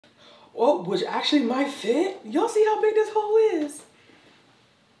Oh, which actually might fit. Y'all see how big this hole is?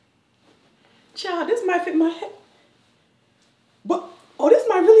 Child, this might fit my head. What? Oh, this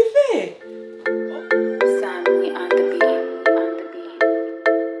might really fit.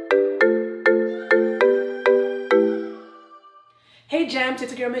 Hey Jems,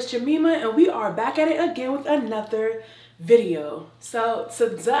 it's your girl Miss Jemima, and we are back at it again with another video. So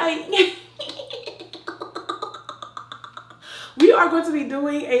today we are going to be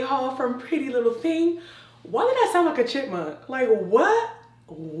doing a haul from Pretty Little Thing. Why did I sound like a chipmunk? Like what?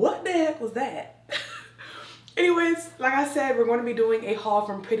 What the heck was that? Anyways, like I said, we're going to be doing a haul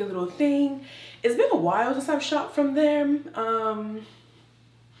from Pretty Little Thing. It's been a while since I've shopped from them.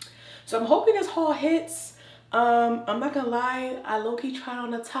 So I'm hoping this haul hits. I'm not gonna lie, I low-key tried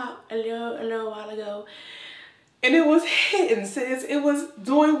on the top a little while ago. And it was hitting, sis. It was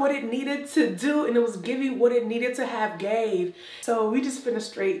doing what it needed to do, and it was giving what it needed to have gave. So we just finna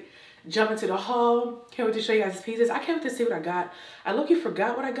straight jump into the haul. Can't wait to show you guys these pieces. I can't wait to see what I got. I low-key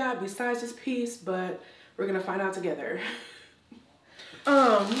forgot what I got besides this piece, but we're gonna find out together. You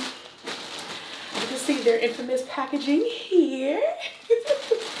can see their infamous packaging here.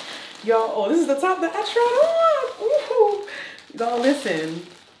 Y'all, oh, this is the top that I tried on. Y'all, listen.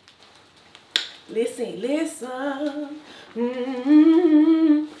 Listen.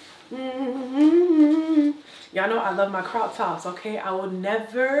 Y'all know I love my crop tops, okay? I will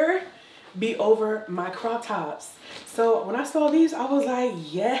never be over my crop tops. So when I saw these, I was like,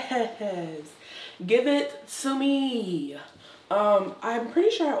 yes, give it to me. I'm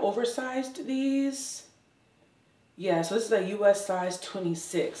pretty sure I oversized these. Yeah, so this is a US size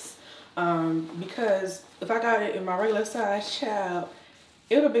 26. Because if I got it in my regular size, child,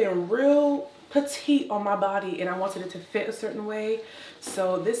 it would have been real petite on my body, and I wanted it to fit a certain way.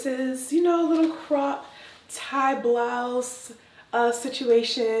 So this is, you know, a little crop tie blouse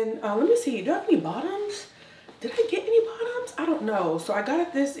situation. Let me see, do I have any bottoms? Did I get any bottoms? I don't know. So I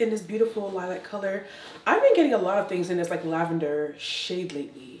got this in this beautiful lilac color. I've been getting a lot of things in this like lavender shade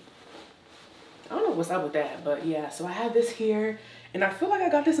lately. I don't know what's up with that, but yeah, so I have this here, and I feel like I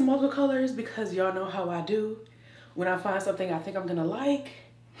got this in multiple colors because y'all know how I do. When I find something I think I'm gonna like,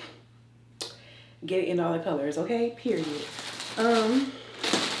 get it in all the colors, okay? Period. Ooh,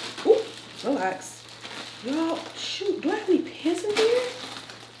 relax. Y'all, shoot, do I have any pins in here?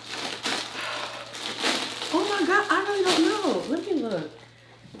 Oh my God, I really don't know. Let me look.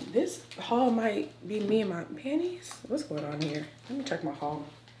 This haul might be me and my panties. What's going on here? Let me check my haul.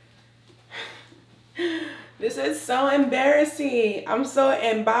 This is so embarrassing. I'm so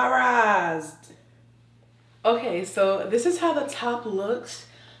embarrassed. Okay, so this is how the top looks.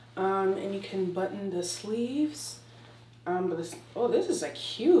 And you can button the sleeves. But this, oh, this is like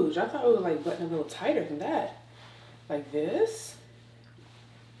huge. I thought it would like button a little tighter than that. Like this.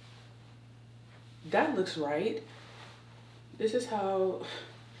 That looks right. This is how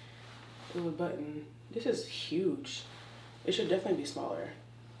it would button. This is huge. It should definitely be smaller.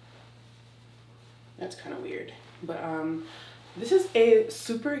 That's kind of weird, but this is a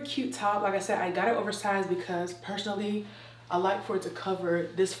super cute top. Like I said, I got it oversized because personally I like for it to cover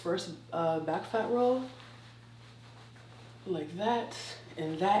this first back fat roll like that,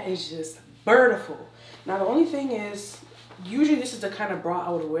 and that is just beautiful. Now the only thing is, usually this is the kind of bra I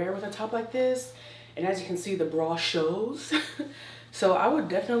would wear with a top like this, and as you can see, the bra shows. So I would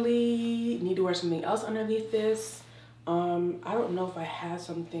definitely need to wear something else underneath this. I don't know if I have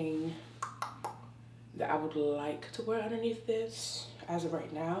something that I would like to wear underneath this as of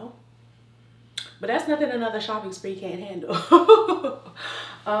right now, but that's nothing another shopping spree can't handle.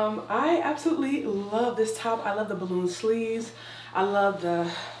 I absolutely love this top. I love the balloon sleeves. I love the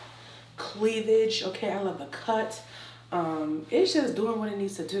cleavage, okay? I love the cut. It's just doing what it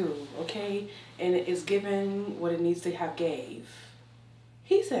needs to do, okay? And it's giving what it needs to have gave.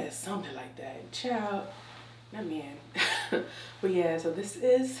 He said something like that, child, not man. But yeah, so this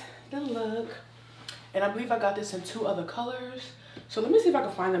is the look. And I believe I got this in 2 other colors. So let me see if I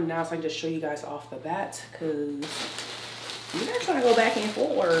can find them now so I can just show you guys off the bat, because you're not trying to go back and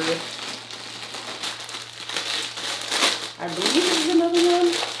forward. I believe this is another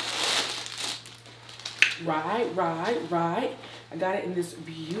one. Right. I got it in this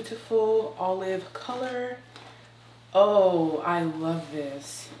beautiful olive color. Oh, I love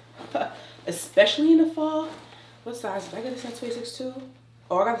this. Especially in the fall. What size? Did I get this in 26 too?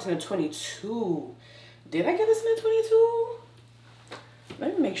 Oh, I got this in a 22. Did I get this in a 22?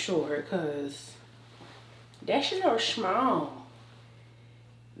 Let me make sure, because that shit are small.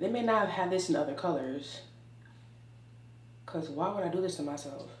 They may not have had this in other colors. Because why would I do this to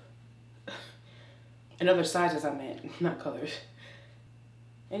myself? In other sizes, I meant, not colors.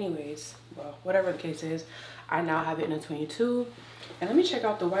 Anyways, well, whatever the case is, I now have it in a 22. And let me check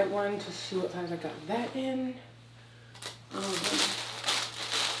out the white one to see what size I got that in.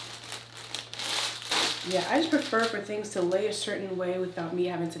 Yeah, I just prefer for things to lay a certain way without me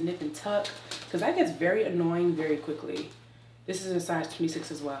having to nip and tuck, because that gets very annoying very quickly. This is a size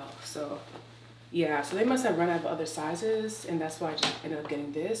 26 as well, so yeah, so they must have run out of other sizes, and that's why I just ended up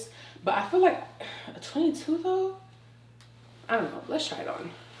getting this. But I feel like a 22 though, I don't know, let's try it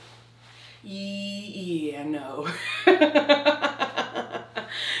on. Yeah, no.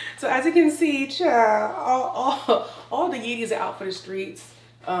 So as you can see, child, all the Yeezys are out for the streets.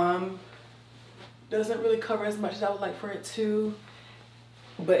 Doesn't really cover as much as I would like for it to,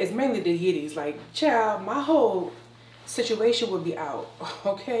 but it's mainly the Yeezys. Like, child, my whole situation would be out,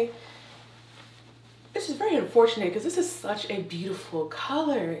 okay? This is very unfortunate because this is such a beautiful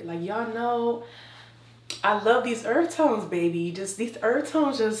color. Like, y'all know I love these earth tones, baby. Just these earth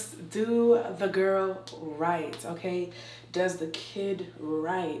tones just do the girl right, okay? Does the kid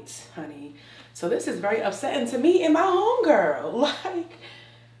right, honey. So this is very upsetting to me and my homegirl. Like,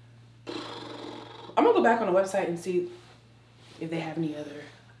 I'm gonna go back on the website and see if they have any other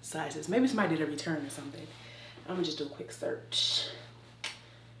sizes. Maybe somebody did a return or something. I'm gonna just do a quick search.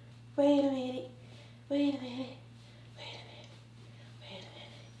 Wait a minute. Wait a minute. Wait a minute. Wait a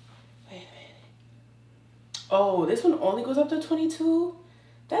minute. Wait a minute. Oh, this one only goes up to 22?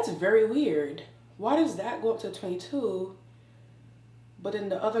 That's very weird. Why does that go up to 22, but then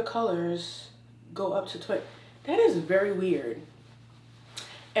the other colors go up to 20? That is very weird.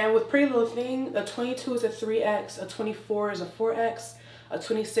 And with Pretty Little Thing, a 22 is a 3X, a 24 is a 4X, a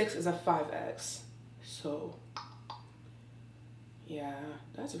 26 is a 5X. So, yeah,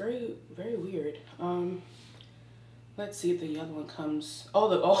 that's very, very weird. Let's see if the yellow one comes.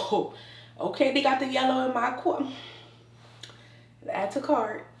 Oh, okay, they got the yellow in my quote. Add to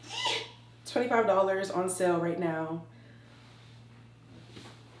cart. $25 on sale right now.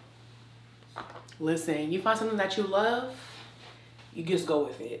 Listen, you find something that you love, you just go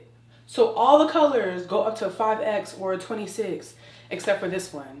with it. So all the colors go up to a 5X or a 26, except for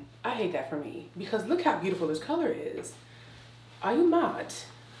this one. I hate that for me, because look how beautiful this color is. Are you mad?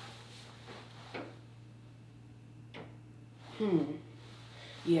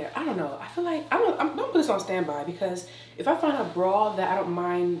 Yeah, I don't know. I feel like I'm gonna put this on standby, because if I find a bra that I don't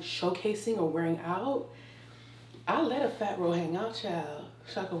mind showcasing or wearing out, I'll let a fat roll hang out, child,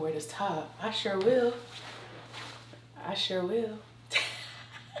 so I can wear this top. I sure will. I sure will.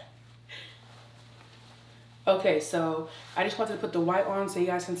 Okay, so I just wanted to put the white on so you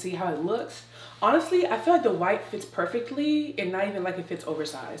guys can see how it looks. Honestly, I feel like the white fits perfectly, and not even like it fits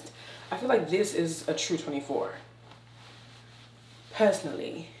oversized. I feel like this is a true 24.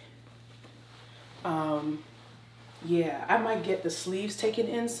 Personally. Yeah, I might get the sleeves taken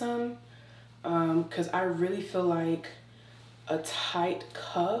in some, because I really feel like a tight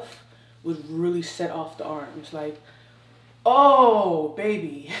cuff would really set off the arms. Like, oh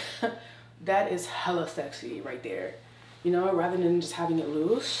baby, that is hella sexy right there, you know, rather than just having it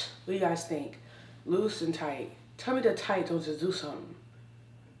loose. What do you guys think? Loose and tight. Tell me the tight don't just do something.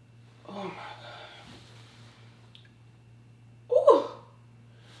 Oh my god. Ooh,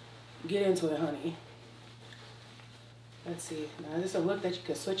 get into it, honey. Let's see. Now, is this a look that you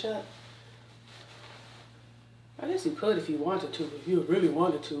could switch up? I guess you could if you wanted to, if you really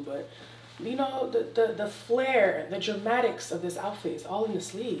wanted to, but you know, the flair, the dramatics of this outfit is all in the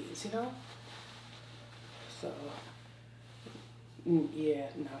sleeves, you know? So, yeah,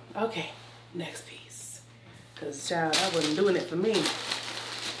 no. Okay, next piece. Because, child, I wasn't doing it for me.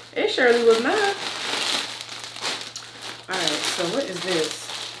 It surely was not. Alright, so what is this?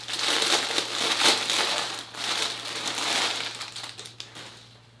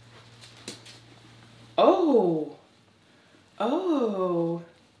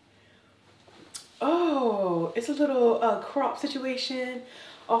 Oh, it's a little crop situation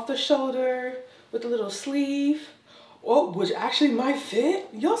off the shoulder with a little sleeve. Oh, which actually might fit.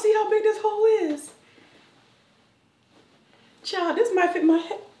 Y'all see how big this hole is? Child, this might fit my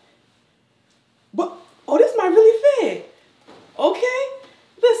head. But, oh, this might really fit. Okay,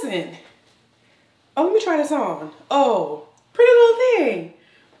 listen. Oh, let me try this on. Oh, pretty little thing.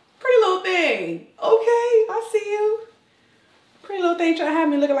 Pretty little thing. Okay, I see you. Pretty little thing trying to have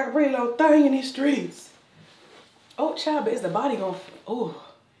me looking like a pretty little thing in these streets. Oh, child, but is the body gonna fit? Oh,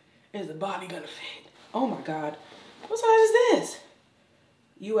 is the body gonna fit? Oh my God. What size is this?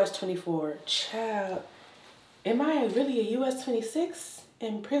 US 24. Child, am I really a US 26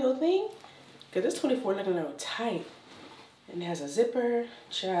 in pretty little thing? Because this 24 looking a little tight. And it has a zipper.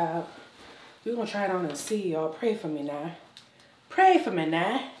 Child, we're gonna try it on and see. Y'all pray for me now. Pray for me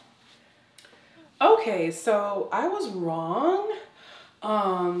now. Okay, so I was wrong.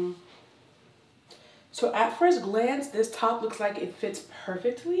 So at first glance, this top looks like it fits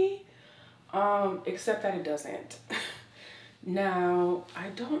perfectly, except that it doesn't. Now, I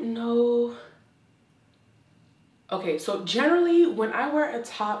don't know. Okay, so generally when I wear a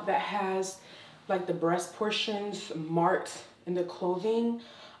top that has like the breast portions marked in the clothing,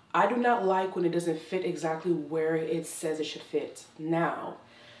 I do not like when it doesn't fit exactly where it says it should fit. Now,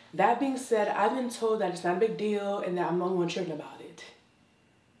 that being said, I've been told that it's not a big deal and that I'm the only one tripping about it.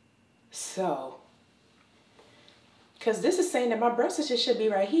 So, because this is saying that my breasts just should be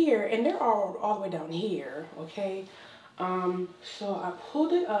right here and they're all the way down here, okay? So I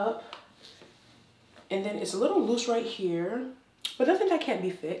pulled it up and then it's a little loose right here, but nothing that can't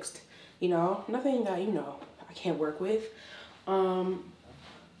be fixed, you know, nothing that, you know, I can't work with.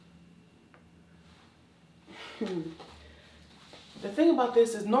 The thing about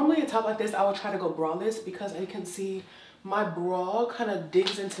this is normally a top like this, I would try to go braless because I can see my bra kind of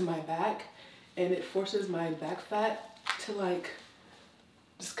digs into my back and it forces my back fat to like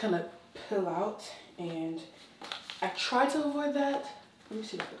just kind of pill out, and I try to avoid that. Let me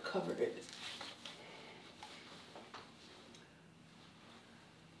see if I can cover it.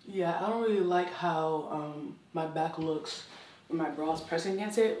 Yeah, I don't really like how my back looks when my bra is pressing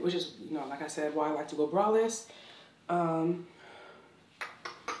against it, which is, you know, like I said, why I like to go braless.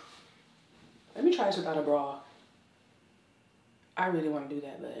 Let me try this without a bra. I really want to do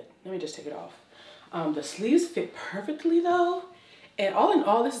that, but let me just take it off. The sleeves fit perfectly though. And all in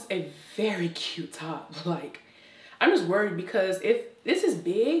all, this is a very cute top. Like, I'm just worried because if this is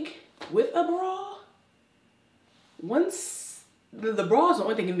big with a bra, once the bra is the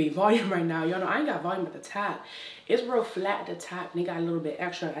only thing giving me volume right now. Y'all know I ain't got volume at the top. It's real flat at the top and it got a little bit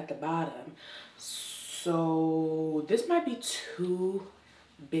extra at the bottom. So this might be too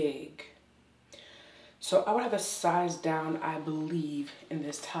big. So I would have to size down, I believe, in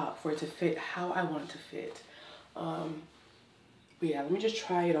this top for it to fit how I want it to fit. But yeah, let me just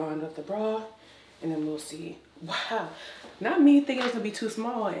try it on with the bra and then we'll see. Wow, not me thinking it's gonna be too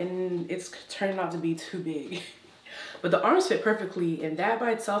small and it's turning out to be too big. But the arms fit perfectly and that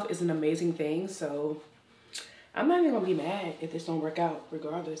by itself is an amazing thing. So I'm not even gonna be mad if this don't work out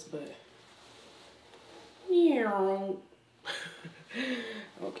regardless, but yeah.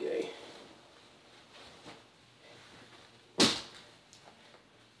 Okay.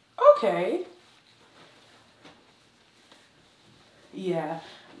 Okay. Yeah,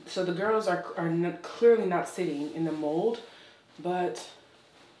 so the girls are clearly not sitting in the mold, but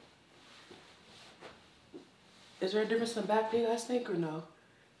is there a difference in the back, do you guys think, or no?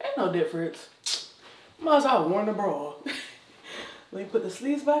 Ain't no difference. Might as well worn the bra. Let me put the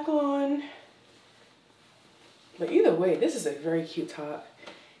sleeves back on. But either way, this is a very cute top,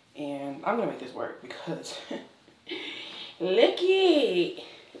 and I'm gonna make this work because look it,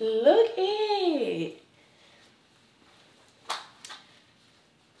 look it.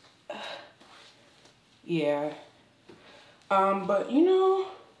 Yeah, but you know,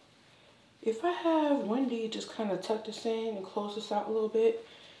 if I have Wendy just kind of tuck this in and close this out a little bit,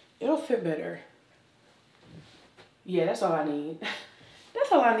 it'll fit better. Yeah, that's all I need.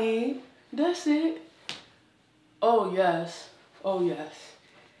 That's all I need. That's it. Oh yes, oh yes.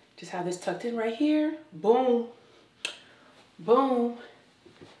 Just have this tucked in right here. Boom, boom,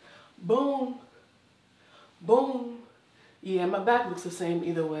 boom, boom. Yeah, my back looks the same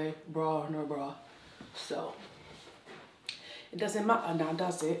either way, bra or no bra. So it doesn't matter now,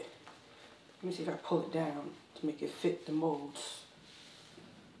 does it? Let me see if I pull it down to make it fit the molds.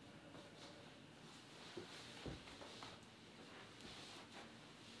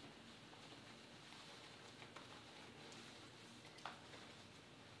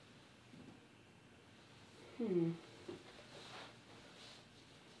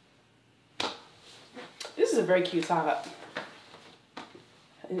 This is a very cute top.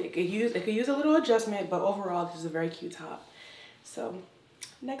 It could use a little adjustment, but overall this is a very cute top. So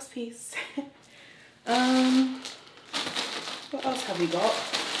next piece. What else have we got?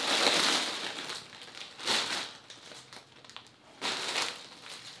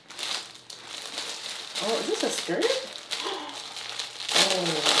 Oh, is this a skirt? Oh,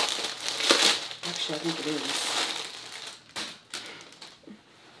 actually I think it is.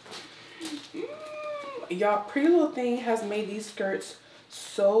 Y'all, Pretty Little Thing has made these skirts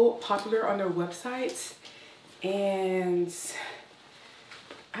so popular on their websites, and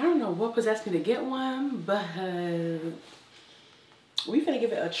I don't know what possessed me to get one, but we finna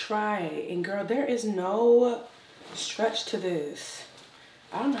give it a try. And girl, there is no stretch to this.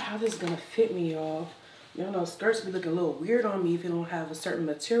 I don't know how this is gonna fit me, y'all, Y'all know skirts be looking a little weird on me if you don't have a certain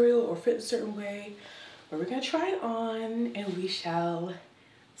material or fit a certain way. But we're gonna try it on and we shall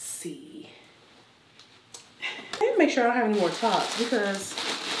see. Let me make sure I don't have any more tops, because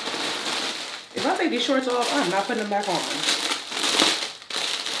if I take these shorts off, I'm not putting them back on.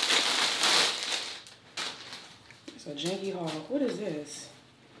 It's a janky haul. What is this?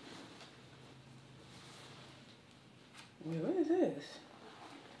 Wait, what is this?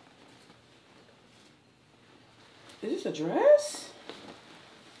 Is this a dress?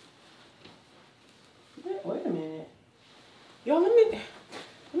 Wait a minute. Y'all, let me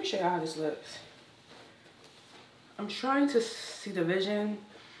show you how this looks. I'm trying to see the vision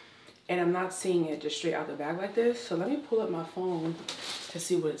and I'm not seeing it just straight out the bag like this. So let me pull up my phone to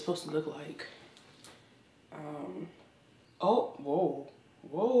see what it's supposed to look like. Oh, whoa,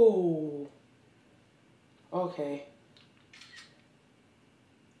 whoa. Okay.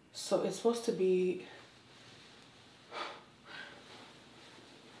 So it's supposed to be,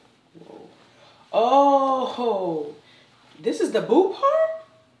 whoa. Oh, this is the boob part?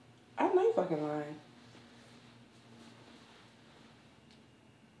 I know you fucking lying.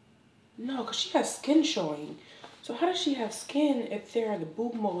 No, because she has skin showing. So how does she have skin if there are the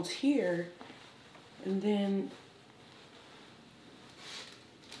boob molds here? And then,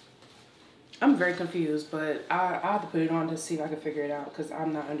 I'm very confused, but I have to put it on to see if I can figure it out, because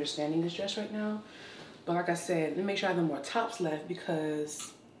I'm not understanding this dress right now. But like I said, let me make sure I have more tops left,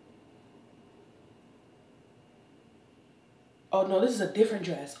 because, oh no, this is a different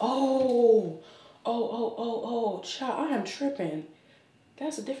dress. Oh, child, I am tripping.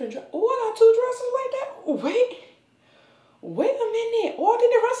 That's a different dress. Oh, I got two dresses like that. Oh, wait a minute. Oh, I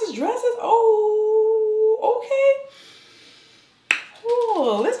think the rest is dresses. Oh, okay.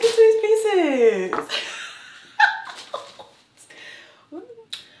 Oh, let's get to these pieces.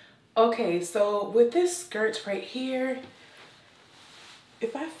 Okay, so with this skirt right here,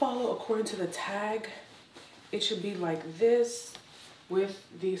 if I follow according to the tag, it should be like this with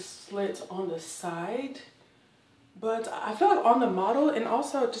these slits on the side. But I feel like on the model, and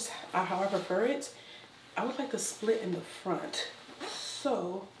also just how I prefer it, I would like the split in the front.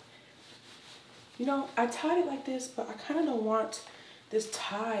 So, you know, I tied it like this, but I kind of don't want this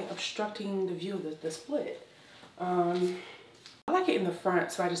tie obstructing the view of the split. I like it in the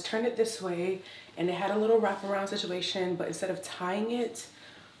front, so I just turned it this way, and it had a little wraparound situation, but instead of tying it,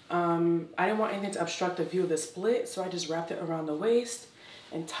 I didn't want anything to obstruct the view of the split, so I just wrapped it around the waist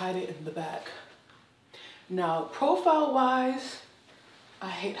and tied it in the back. Now, profile-wise, I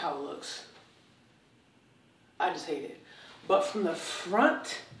hate how it looks. I just hate it. But from the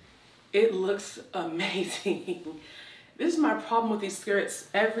front, it looks amazing. This is my problem with these skirts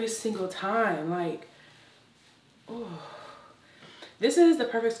every single time. Like, oh. This is the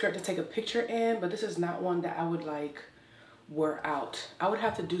perfect skirt to take a picture in, but this is not one that I would like wear out. I would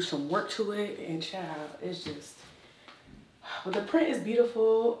have to do some work to it, and child, it's just, but the print is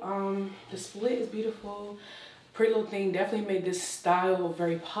beautiful. The split is beautiful. Pretty Little Thing definitely made this style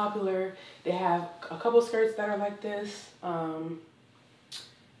very popular. They have a couple skirts that are like this.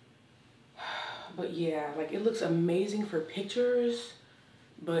 But yeah, like it looks amazing for pictures,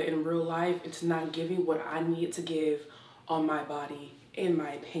 but in real life, it's not giving what I need it to give on my body, in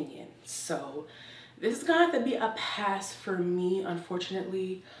my opinion. So this is gonna have to be a pass for me,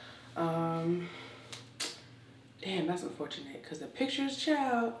 unfortunately. Damn, that's unfortunate, because the pictures,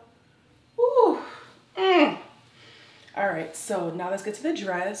 child. Woo. All right, so now let's get to the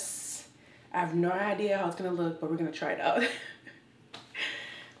dress. I have no idea how it's gonna look, but we're gonna try it out.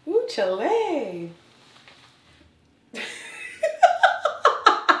 Ooh, Chile.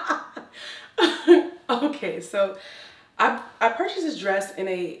 Okay, so I purchased this dress in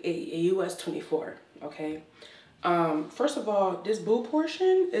a US 24, okay? First of all, this boob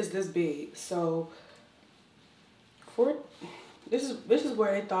portion is this big, so this is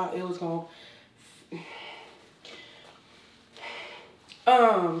where they thought it was gonna,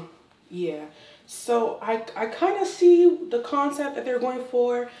 yeah. So I kind of see the concept that they're going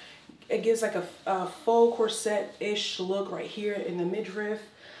for. It gives like a faux corset-ish look right here in the midriff,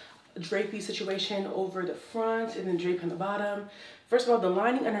 drapey situation over the front, and then drape on the bottom. First of all, the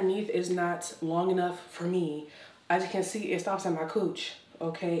lining underneath is not long enough for me. As you can see, it stops at my cooch,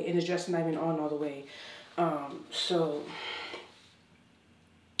 okay, and it's just not even on all the way. So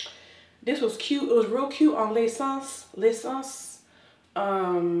this was cute. It was real cute on L'Essence,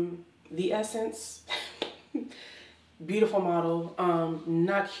 the Essence. Beautiful model.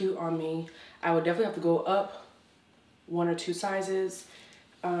 Not cute on me. I would definitely have to go up 1 or 2 sizes.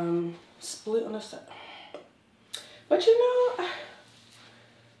 Split on the side. But you know,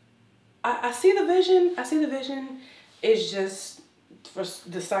 I see the vision. I see the vision. It's just, for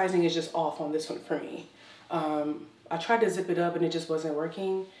the sizing is just off on this one for me. I tried to zip it up and it just wasn't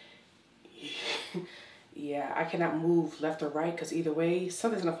working. Yeah, I cannot move left or right because either way,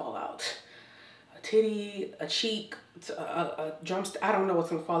 something's gonna fall out. A titty, a cheek, a drumstick, I don't know what's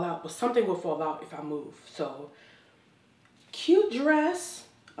gonna fall out, but something will fall out if I move. So, cute dress.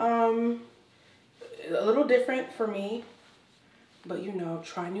 A little different for me, but you know,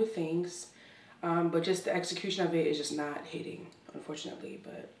 try new things. But just the execution of it is just not hitting, unfortunately.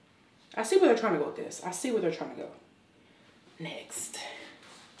 But I see where they're trying to go with this. I see where they're trying to go. Next.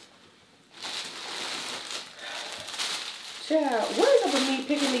 Yeah, what is up with me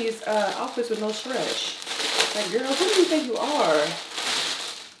picking these outfits with no stretch? Like, girl, who do you think you are?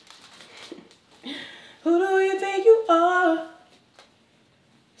 Who do you think you are?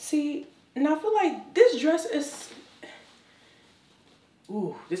 See, now I feel like this dress is...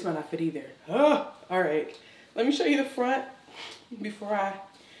 Ooh, this might not fit either. Oh, all right. Let me show you the front before I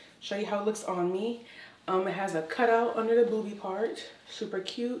show you how it looks on me. It has a cutout under the boobie part. Super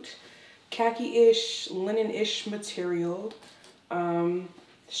cute. Khaki-ish, linen-ish material.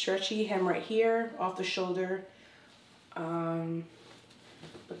 Stretchy hem right here, off the shoulder.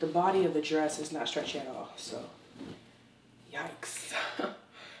 But the body of the dress is not stretchy at all, so yikes.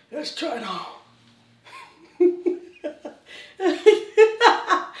 Let's try it on.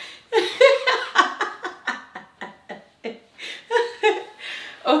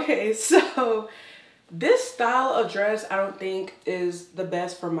 Okay, so this style of dress I don't think is the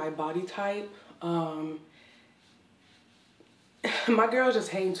best for my body type. My girls just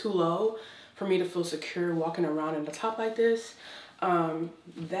hang too low for me to feel secure walking around in the top like this.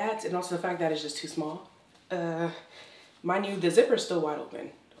 That and also the fact that it's just too small. Mind you, the zipper is still wide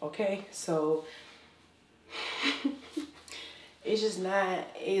open. Okay, so it's just not,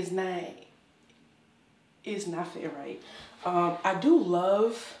 it's not fitting right. I do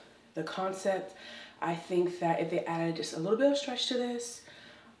love the concept. I think that if they added just a little bit of stretch to this,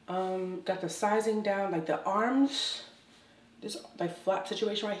 got the sizing down, like the arms, this like flap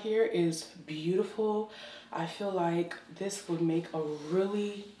situation right here is beautiful. I feel like this would make a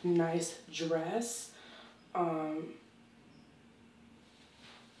really nice dress. I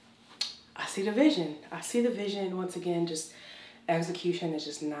see the vision. I see the vision. Once again, just execution is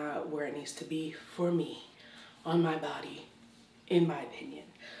just not where it needs to be for me on my body, in my opinion.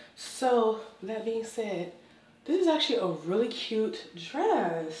 So that being said, this is actually a really cute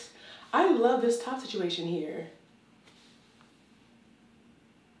dress. I love this top situation here.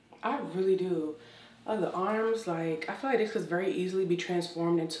 I really do. The arms, like, I feel like this could very easily be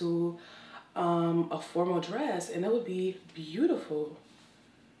transformed into a formal dress and it would be beautiful.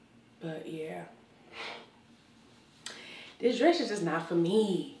 But yeah, this dress is just not for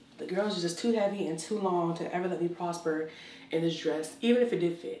me. The girls are just too heavy and too long to ever let me prosper in this dress, even if it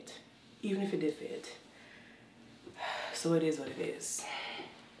did fit. Even if it did fit. So it is what it is.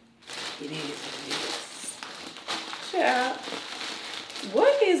 It is what it is. Yeah.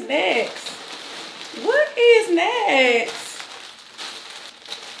 What is next? What is next?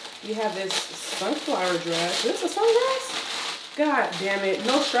 You have this sunflower dress. Is this a sundress? God damn it.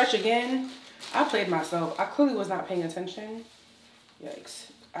 No stretch again. I played myself. I clearly was not paying attention.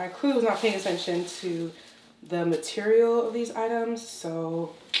 Yikes. I clearly was not paying attention to the material of these items.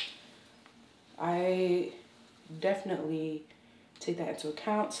 So I definitely take that into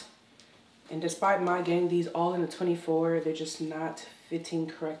account. And despite my getting these all in the 24, they're just not fitting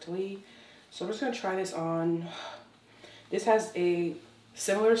correctly. So I'm just gonna try this on. This has a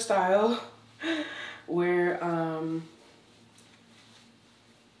similar style where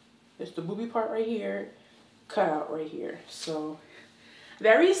there's the boobie part right here, cut out right here. So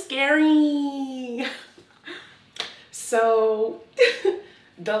very scary. So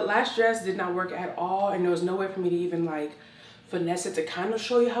the last dress did not work at all, and there was no way for me to even like finesse it to kind of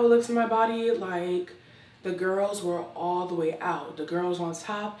show you how it looks in my body. Like, the girls were all the way out. The girls on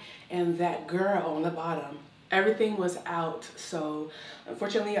top and that girl on the bottom. Everything was out. So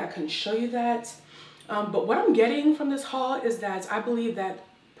unfortunately I couldn't show you that. But what I'm getting from this haul is that I believe that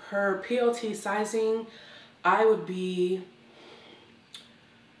per PLT sizing, I would be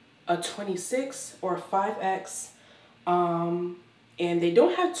a 26 or a 5X. And they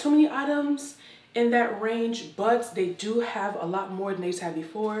don't have too many items in that range, but they do have a lot more than they had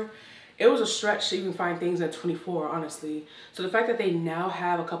before. It was a stretch to even find things at 24, honestly. So the fact that they now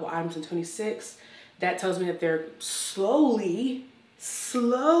have a couple items in 26, that tells me that they're slowly,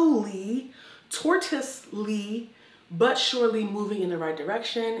 tortoisely, but surely moving in the right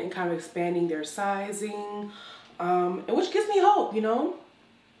direction and kind of expanding their sizing, and which gives me hope, you know?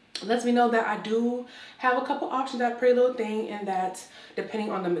 lets me know that I do have a couple options at Pretty Little Thing, and that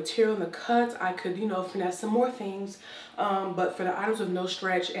depending on the material and the cut, I could, you know, finesse some more things. But for the items with no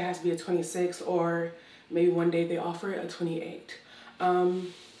stretch, it has to be a 26, or maybe one day they offer it a 28.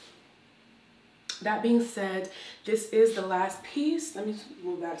 That being said, this is the last piece. Let me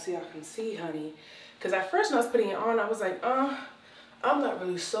move back so y'all can see, honey. Because at first when I was putting it on, I was like, I'm not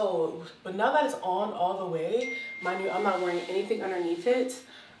really sold. But now that it's on all the way, mind you, I'm not wearing anything underneath it.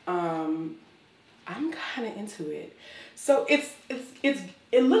 I'm kind of into it. So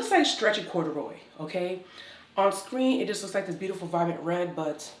it looks like stretchy corduroy, okay? On screen, it just looks like this beautiful vibrant red,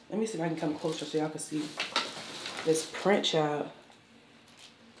 but let me see if I can come closer so y'all can see this print, child.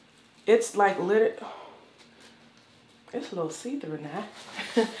 It's like it's a little see-through now,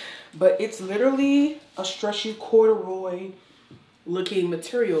 but it's literally a stretchy corduroy looking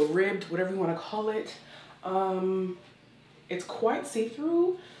material, ribbed, whatever you want to call it. It's quite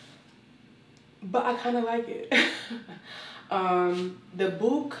see-through, but I kind of like it. The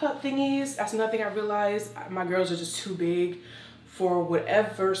boob cup thingies, that's another thing I realized. My girls are just too big for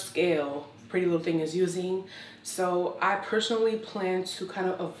whatever scale Pretty Little Thing is using. So I personally plan to kind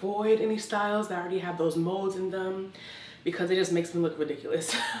of avoid any styles that already have those molds in them, because it just makes me look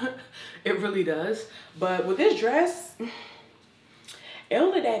ridiculous. It really does. But with this dress, it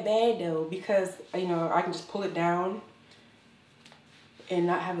don't look that bad though, because, you know, I can just pull it down and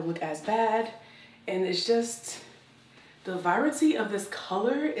not have it look as bad. And it's just, the vibrancy of this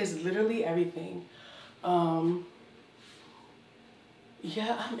color is literally everything.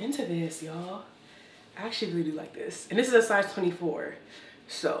 Yeah, I'm into this, y'all. I actually really do like this. And this is a size 24.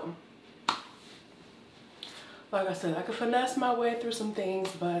 So, like I said, I could finesse my way through some things,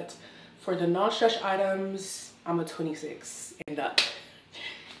 but for the non-stretch items, I'm a 26 and up.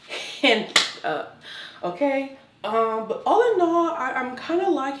 And up. Okay? But all in all, I'm kind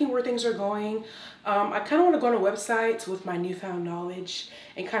of liking where things are going. I kind of want to go on a website with my newfound knowledge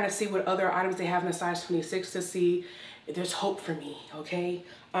and kind of see what other items they have in a size 26 to see if there's hope for me, okay?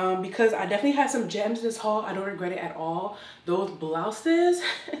 Because I definitely had some gems in this haul. I don't regret it at all. Those blouses,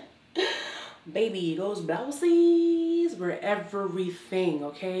 baby, those blouses were everything,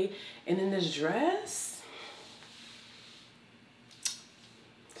 okay? And then this dress,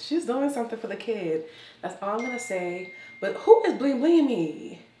 she's doing something for the kid. That's all I'm gonna say. But who is bling blinging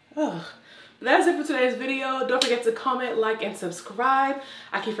me? Ugh. That's it for today's video. Don't forget to comment, like, and subscribe.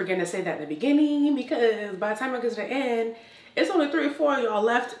 I keep forgetting to say that in the beginning, because by the time I get to the end, it's only 3 or 4 of y'all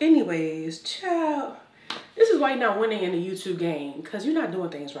left anyways. Ciao. This is why you're not winning in the YouTube game, because you're not doing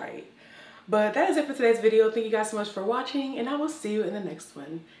things right. But that is it for today's video. Thank you guys so much for watching, and I will see you in the next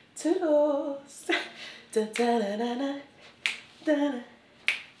one. Toodles. Da da da da da da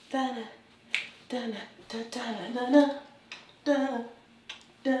da da da da da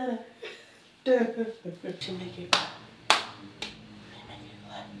da da. To make it